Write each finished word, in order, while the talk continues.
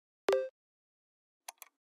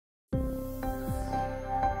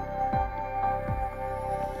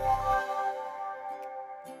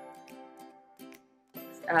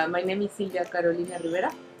My name is Silvia Carolina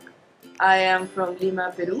Rivera. I am from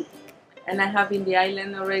Lima, Peru, and I have been in the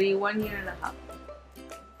island already 1 year and a half.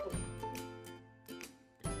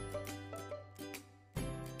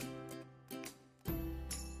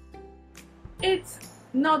 It's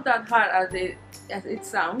not that hard as it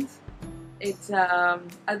sounds. It's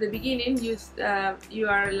at the beginning you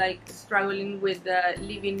are like struggling with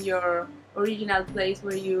leaving your original place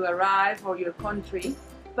where you arrive or your country,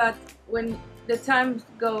 but when the time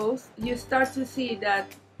goes, you start to see that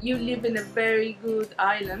you live in a very good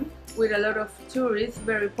island with a lot of tourists,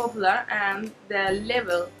 very popular, and the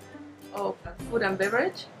level of food and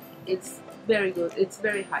beverage, it's very good, it's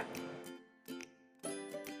very high.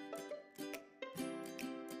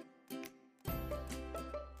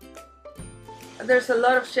 There's a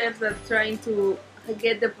lot of chefs that are trying to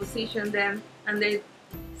get the position then, and they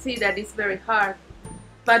see that it's very hard.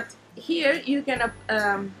 But here you can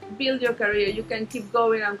build your career, you can keep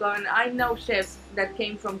going and going. I know chefs that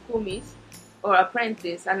came from Kumis or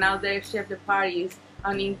apprentice, and now they're chef de parties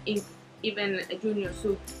and even a junior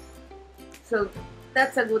soup. So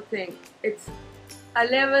that's a good thing. It's a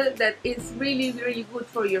level that is really, really good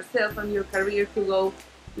for yourself and your career to go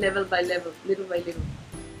level by level, little by little.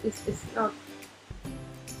 It's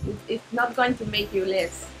not going to make you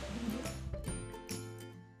less.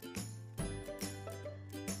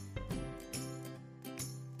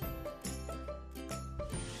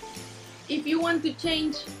 If you want to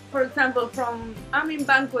change, for example, I'm in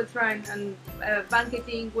banquets, right, and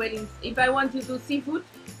banqueting, weddings. If I want to do seafood,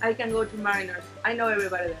 I can go to Mariners. I know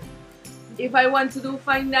everybody there. If I want to do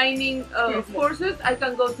fine dining courses, I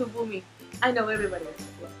can go to Bumi. I know everybody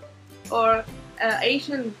there. Or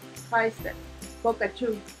Asian pasta,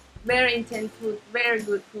 Bokachu, very intense food, very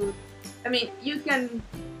good food. I mean,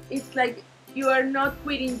 it's like you are not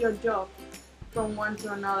quitting your job from one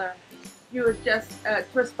to another. You're just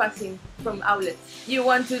trespassing from outlets. You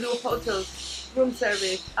want to do hotels, room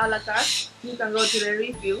service, a la carte, you can go to the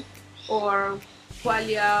Review or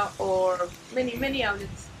Qualia or many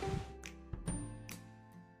outlets.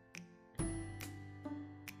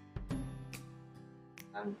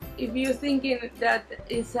 If you're thinking that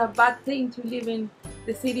it's a bad thing to live in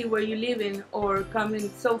the city where you live in or coming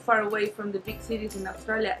so far away from the big cities in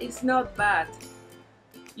Australia, it's not bad.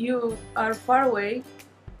 You are far away,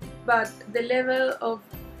 but the level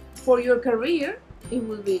for your career, it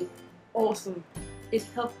will be awesome. It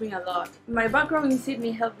helped me a lot. My background in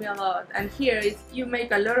Sydney helped me a lot, and here you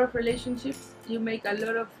make a lot of relationships, you make a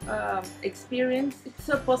lot of experience. It's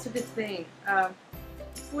a positive thing.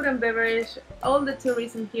 Food and beverage, all the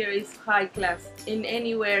tourism here is high class in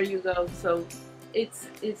anywhere you go, so it's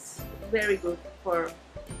very good for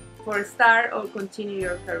a start or continue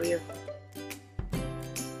your career.